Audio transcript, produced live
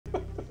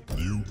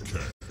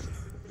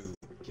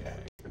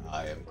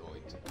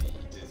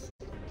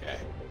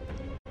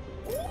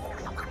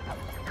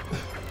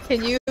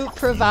can you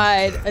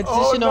provide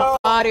additional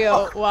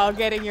audio while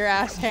getting your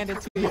ass handed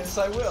to you? Yes,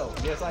 I will.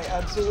 Yes, I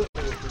absolutely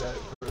will do that.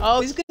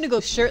 Oh, he's gonna go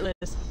shirtless.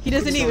 He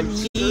doesn't even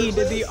need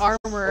the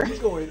armor. He's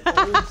going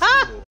old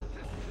school.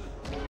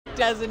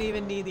 Doesn't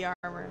even need the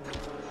armor.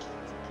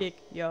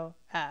 Kick your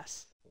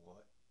ass.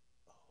 What?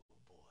 Oh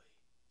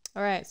boy.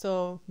 Alright,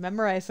 so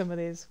memorize some of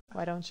these.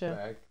 Why don't you?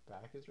 Back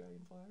is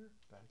Dragonfire?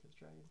 Back is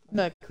Dragonfire?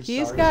 Look,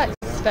 he's got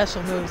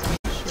special moves, I'm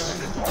sure.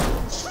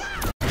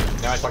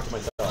 Now I talk to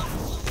myself.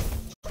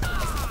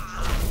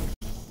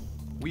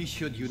 We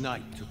should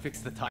unite to fix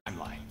the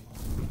timeline.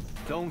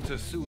 Don't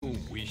assume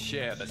we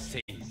share the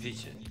same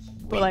vision.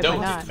 Well, I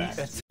don't, might not.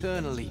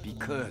 Eternally be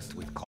cursed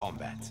with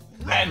combat.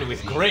 And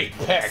with great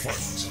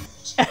pecs.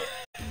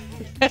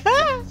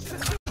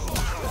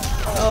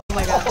 Oh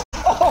my god.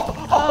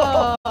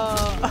 Oh.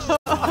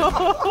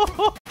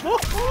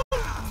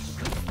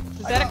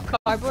 Is that a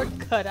cardboard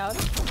cutout?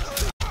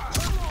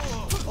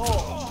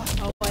 Oh,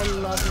 I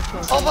love this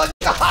one. Oh my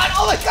god!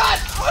 Oh my god!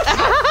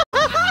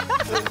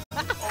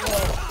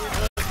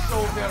 So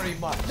very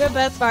much. The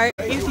best part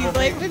is he's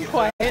like been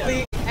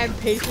quietly and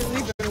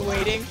patiently been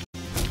waiting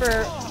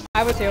for,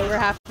 I would say, over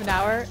half an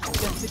hour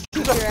just to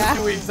kick your ass.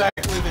 Do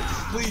exactly this.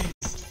 Please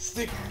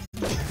stick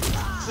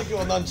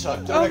your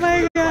nunchuck. Oh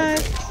my god.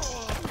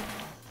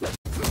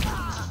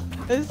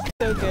 This is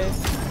so good.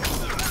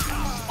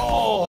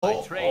 Oh,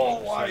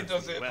 why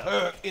does it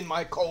hurt in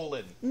my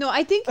colon? No,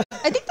 I think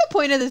the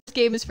point of this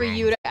game is for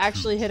you to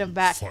actually hit him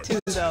back too,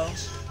 though.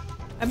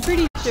 I'm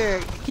pretty sure.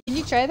 Can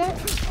you try that?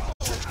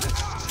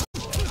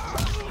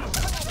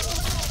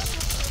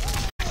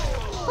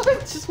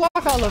 Just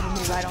walk all over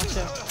me, why don't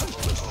you?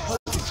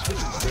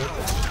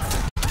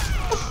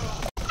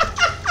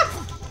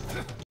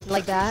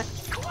 Like that?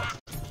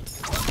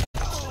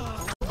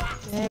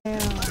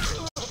 Damn.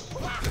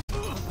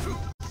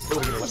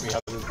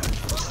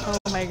 Oh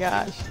my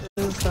gosh,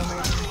 this is so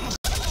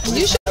amazing.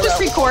 You should just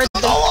record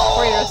this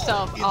for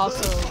yourself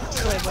also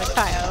with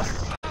Kyle. It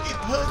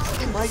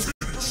hurts in my...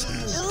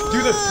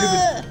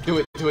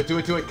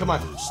 Do it, come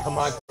on.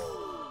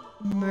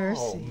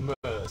 Mercy. Oh,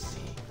 mercy.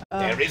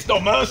 There is no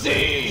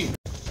mercy!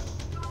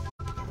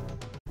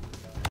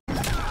 I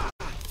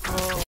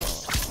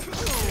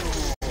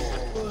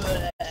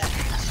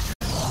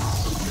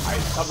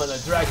summon a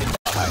dragon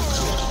behind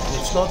you, and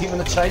it's not even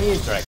a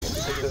Chinese dragon,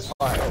 because it is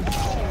fire.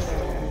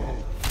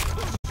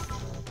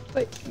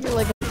 But you're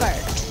like a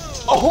fire.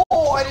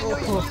 Oh, I didn't know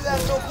you could do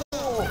that so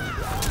cool!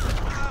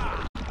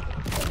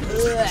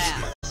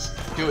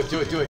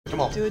 Do it,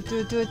 come on. Do it.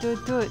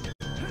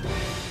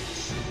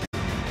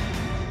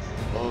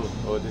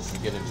 Oh, this is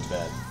gonna be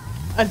bad.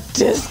 A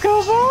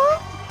disco ball?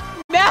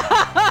 No!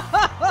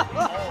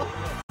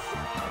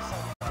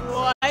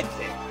 What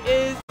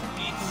is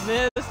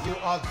this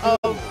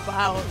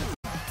about?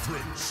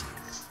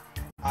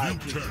 I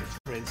give you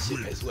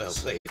friendship as well,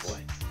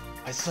 Playboy.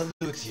 I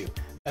salute you,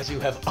 as you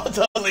have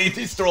utterly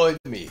destroyed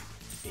me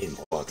in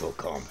Mortal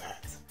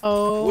Kombat.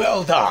 Oh,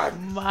 well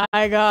done! My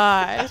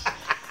gosh.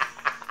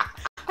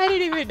 I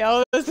didn't even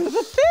know this was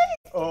a thing!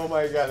 Oh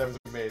my god, that was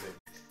amazing.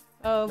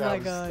 Oh my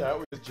god. That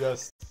was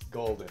just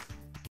golden.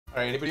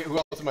 Alright, anybody, who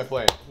else am I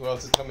playing? Who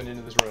else is coming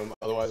into this room?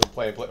 Otherwise I'm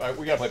playing, alright,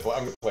 we gotta play,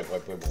 I'm gonna play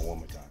one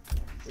more time.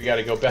 We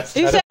gotta go best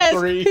out of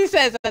 3. He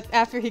says that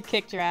after he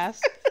kicked your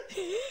ass,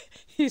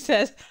 he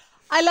says,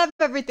 I love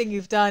everything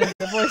you've done in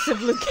the voice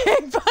of Liu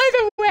Kang, by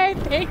the way,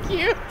 thank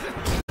you.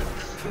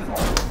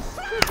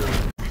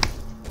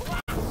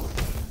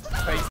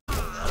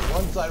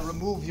 Once I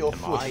remove your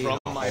foot from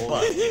my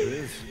butt,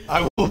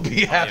 I will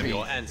be happy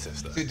your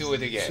ancestor to do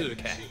it again.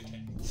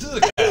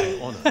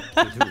 Honor to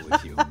do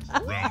with you.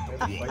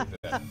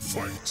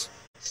 Fight.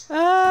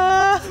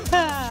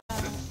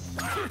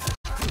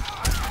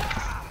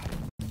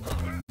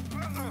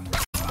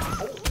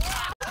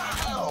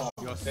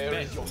 There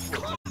is your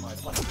foot in my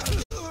butt.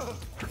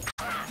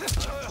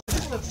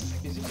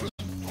 Is it just...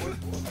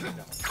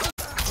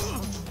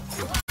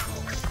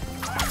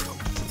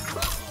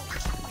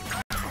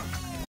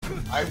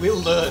 I will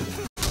learn.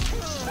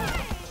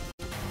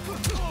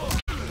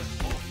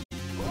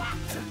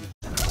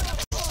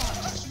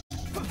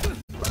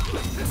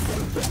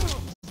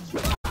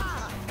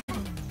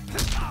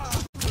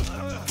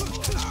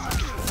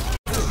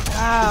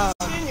 Wow.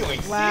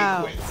 Continuing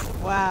Wow. sequence.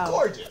 Wow.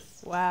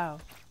 Gorgeous. Wow.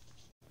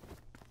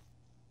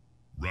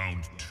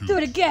 Round 2. Do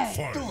it again.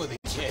 Fight. Do it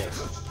again.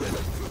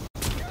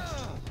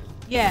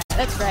 Yeah,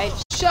 that's right.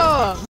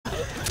 Show him.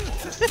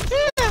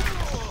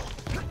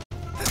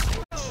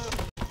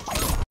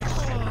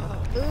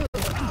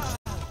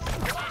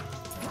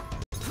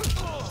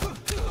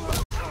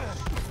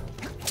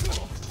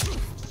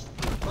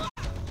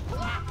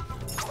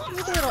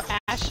 Look a little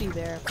ashy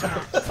there.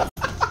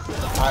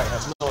 I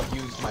have not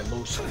used my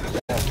lotion in a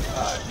long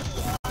time.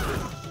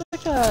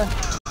 Like a...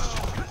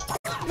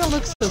 You don't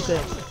look so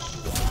good.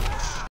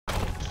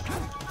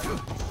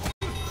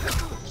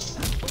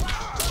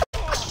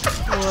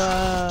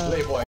 Whoa.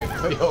 Playboy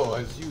Yo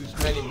has used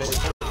many.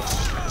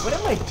 What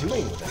am I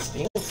doing with this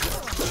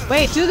stance?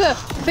 Wait, do the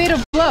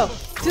fatal blow.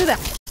 Do that.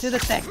 Do the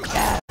thing.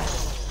 Yeah.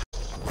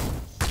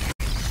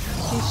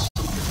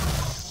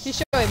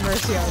 He's showing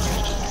mercy on you.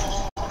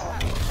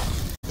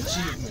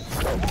 Achievement.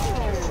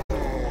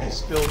 You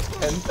spilled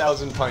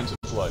 10,000 pints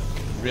of blood.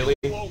 Really?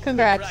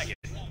 Congrats.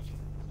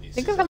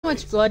 Think of how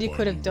much blood you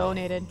could have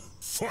donated.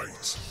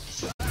 Fight.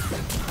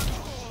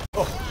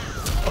 Oh.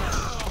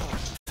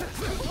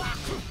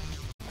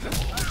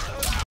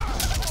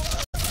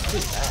 What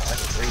is that?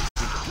 That's a great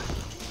secret.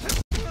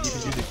 You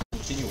can do the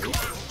continuation.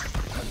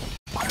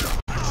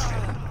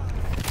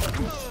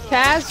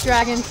 Kaz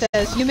Dragon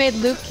says, you made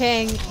Liu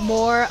Kang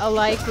more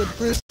alike with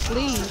Bruce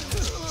Lee.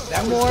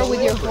 That was more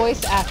with your deliberate.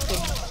 voice acting.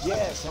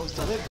 Yes, that was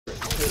deliberate.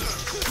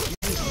 Because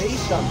he was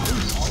based on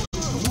Bruce.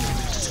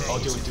 Oh,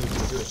 do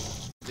it.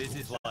 This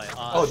is why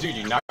Oh, dude,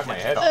 you knocked my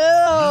head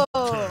off.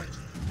 Oh!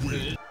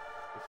 If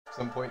at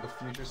some point in the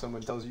future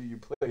someone tells you you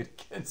played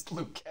against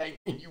Liu Kang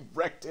and you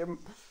wrecked him,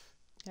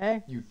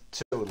 Hey. you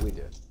totally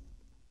did.